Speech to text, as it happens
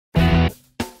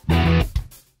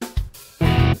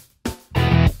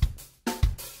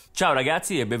Ciao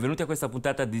ragazzi e benvenuti a questa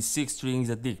puntata di Six Strings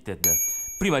Addicted.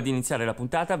 Prima di iniziare la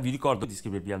puntata vi ricordo di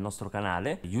iscrivervi al nostro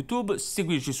canale YouTube,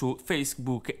 seguirci su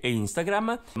Facebook e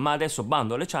Instagram, ma adesso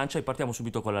bando alle ciance e partiamo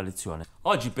subito con la lezione.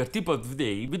 Oggi per Tip of the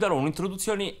Day vi darò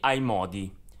un'introduzione ai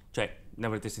modi, cioè ne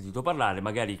avrete sentito parlare,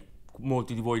 magari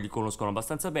molti di voi li conoscono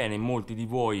abbastanza bene, molti di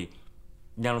voi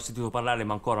ne hanno sentito parlare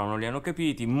ma ancora non li hanno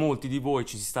capiti, molti di voi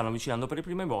ci si stanno avvicinando per le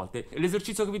prime volte.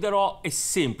 L'esercizio che vi darò è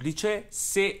semplice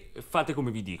se fate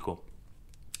come vi dico.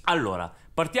 Allora,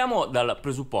 partiamo dal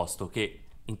presupposto che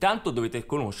intanto dovete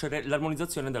conoscere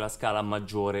l'armonizzazione della scala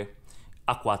maggiore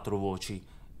a 4 voci.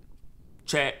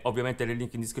 C'è ovviamente nel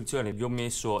link in descrizione, vi ho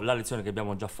messo la lezione che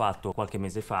abbiamo già fatto qualche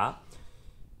mese fa.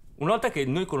 Una volta che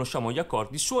noi conosciamo gli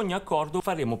accordi, su ogni accordo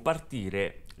faremo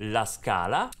partire la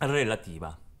scala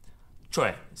relativa.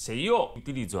 Cioè, se io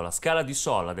utilizzo la scala di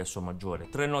Sol, adesso maggiore,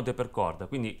 3 note per corda,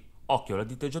 quindi occhio, la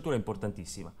diteggiatura è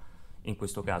importantissima in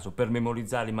questo caso, per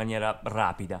memorizzare in maniera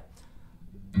rapida.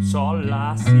 Sol,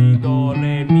 La, Si, Do,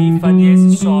 Re, Mi, Fa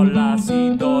diesis, Sol, La,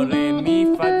 Si, Do, Re,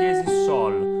 Mi, Fa diesis,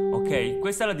 Sol. Ok?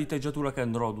 Questa è la diteggiatura che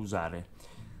andrò ad usare.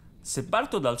 Se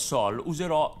parto dal Sol,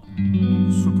 userò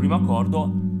sul primo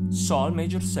accordo Sol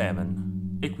Major 7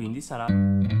 e quindi sarà 3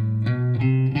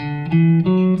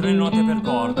 note per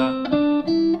corda.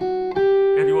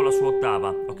 Sua ottava,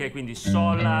 ok? Quindi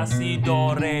Sol, La, Si,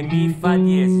 Do, Re, Mi, Fa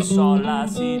diesis, Sol, La,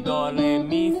 Si, Do, Re,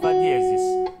 Mi, Fa diesis,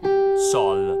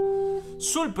 Sol.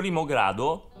 Sul primo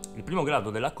grado, il primo grado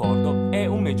dell'accordo è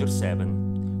un Major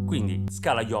 7, quindi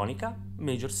scala ionica,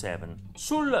 Major 7.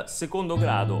 Sul secondo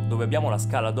grado, dove abbiamo la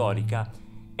scala dorica,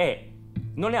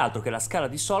 non è altro che la scala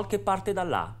di Sol che parte da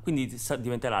La, quindi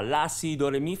diventerà La, Si, Do,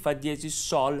 Re, Mi, Fa diesis,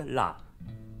 Sol, La.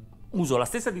 Uso la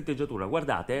stessa diteggiatura,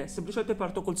 guardate, semplicemente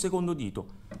parto col secondo dito.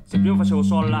 Se prima facevo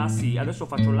Sol, La, Si, adesso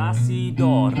faccio La, Si,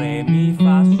 Do, Re, Mi,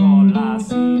 Fa, Sol, La,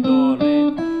 Si, Do,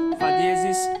 Re, Fa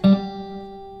diesis,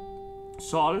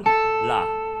 Sol, La.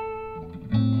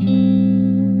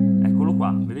 Eccolo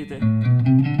qua, vedete?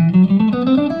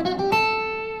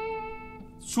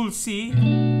 Sul Si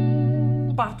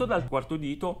parto dal quarto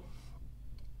dito,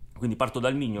 quindi parto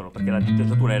dal mignolo perché la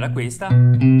diteggiatura era questa,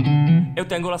 e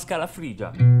ottengo la scala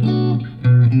frigia.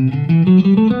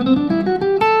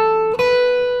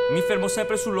 Mi fermo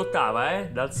sempre sull'ottava,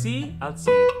 dal Si al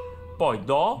Si. Poi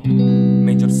Do,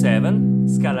 Major 7,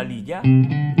 scala lidia.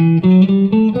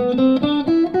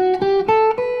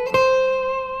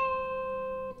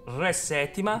 Re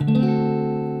settima,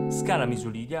 scala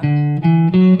misolidia.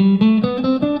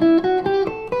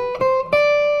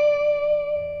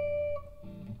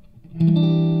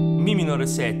 Mi minore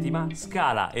settima,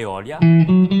 scala eolia.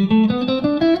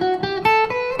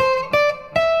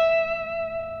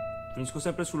 Finisco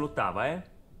sempre sull'ottava,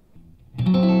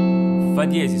 Fa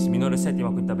diesis, minore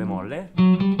settima, quinta bemolle.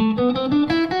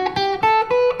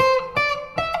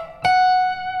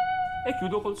 E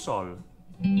chiudo col Sol.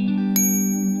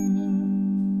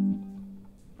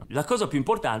 La cosa più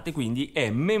importante quindi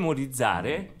è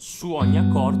memorizzare su ogni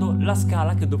accordo la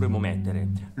scala che dovremo mettere.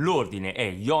 L'ordine è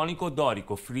ionico,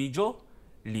 dorico, frigio,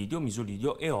 lidio,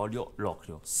 misolidio, eolio,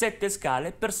 locrio. 7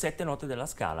 scale per 7 note della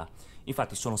scala.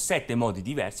 Infatti sono 7 modi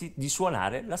diversi di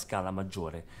suonare la scala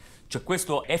maggiore. Cioè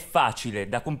questo è facile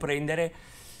da comprendere,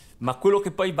 ma quello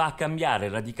che poi va a cambiare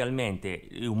radicalmente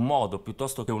un modo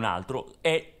piuttosto che un altro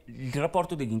è il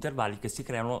rapporto degli intervalli che si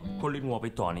creano con le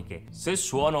nuove toniche. Se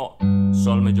suono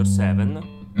Sol Major 7,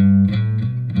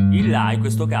 il La in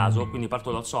questo caso, quindi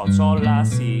parto dal Sol, Sol, La,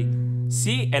 Si.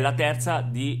 Si è la terza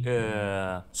di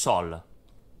Sol,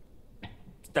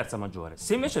 terza maggiore.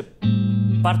 Se invece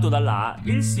parto da La,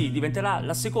 il Si diventerà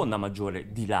la seconda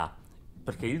maggiore di La,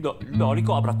 perché il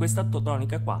dorico avrà questa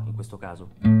tonica qua in questo caso.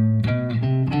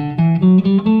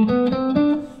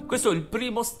 Questo è il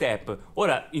primo step.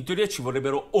 Ora, in teoria ci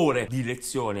vorrebbero ore di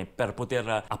lezione per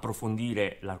poter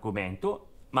approfondire l'argomento,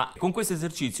 ma con questo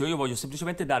esercizio io voglio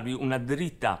semplicemente darvi una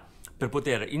dritta per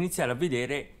poter iniziare a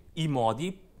vedere i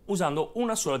modi usando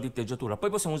una sola diteggiatura. Poi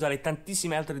possiamo usare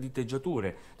tantissime altre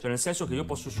diteggiature, cioè nel senso che io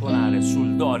posso suonare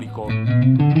sul dorico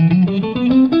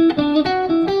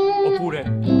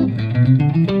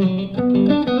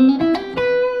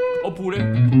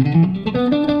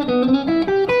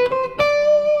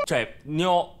cioè ne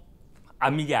ho a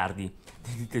miliardi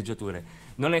di diteggiature.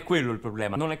 Non è quello il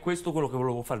problema, non è questo quello che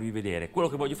volevo farvi vedere. Quello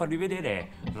che voglio farvi vedere è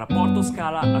rapporto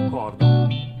scala accordo.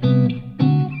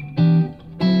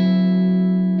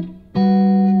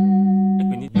 E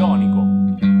quindi ionico,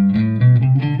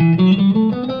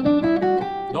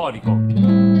 dorico,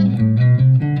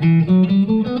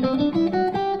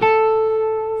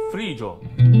 frigio,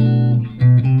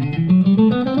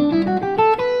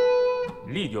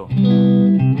 lidio,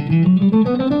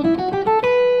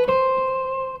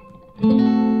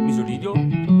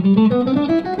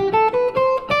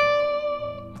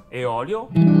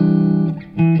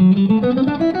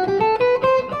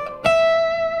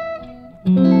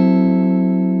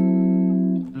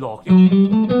 l'occhio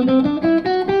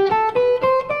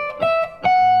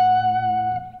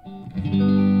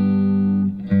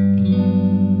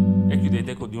e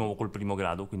chiudete di nuovo col primo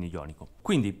grado, quindi ionico.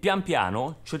 Quindi pian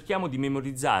piano cerchiamo di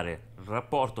memorizzare il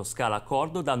rapporto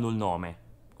scala-accordo dando il nome,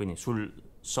 quindi sul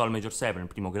Sol major 7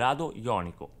 primo grado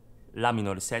ionico, La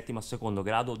minore settima secondo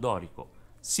grado dorico,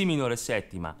 Si minore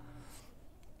settima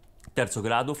terzo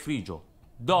grado frigio,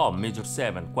 Do major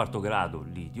 7 quarto grado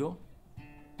lidio,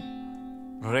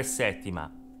 Re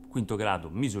settima quinto grado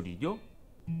misolidio,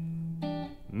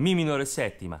 Mi minore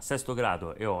settima sesto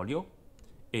grado eolio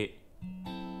e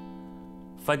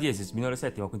Fa diesis minore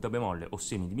settima quinta bemolle o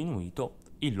semidiminuito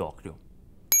illocrio.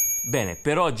 Bene,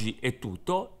 per oggi è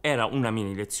tutto. Era una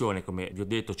mini lezione, come vi ho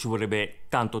detto, ci vorrebbe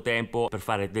tanto tempo per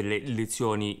fare delle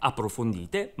lezioni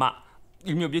approfondite, ma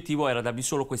il mio obiettivo era darvi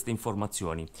solo queste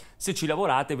informazioni. Se ci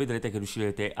lavorate vedrete che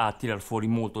riuscirete a tirar fuori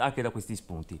molto anche da questi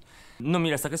spunti. Non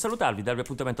mi resta che salutarvi, darvi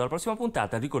appuntamento alla prossima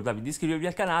puntata, ricordarvi di iscrivervi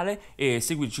al canale e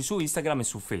seguirci su Instagram e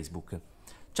su Facebook.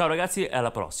 Ciao ragazzi e alla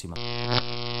prossima!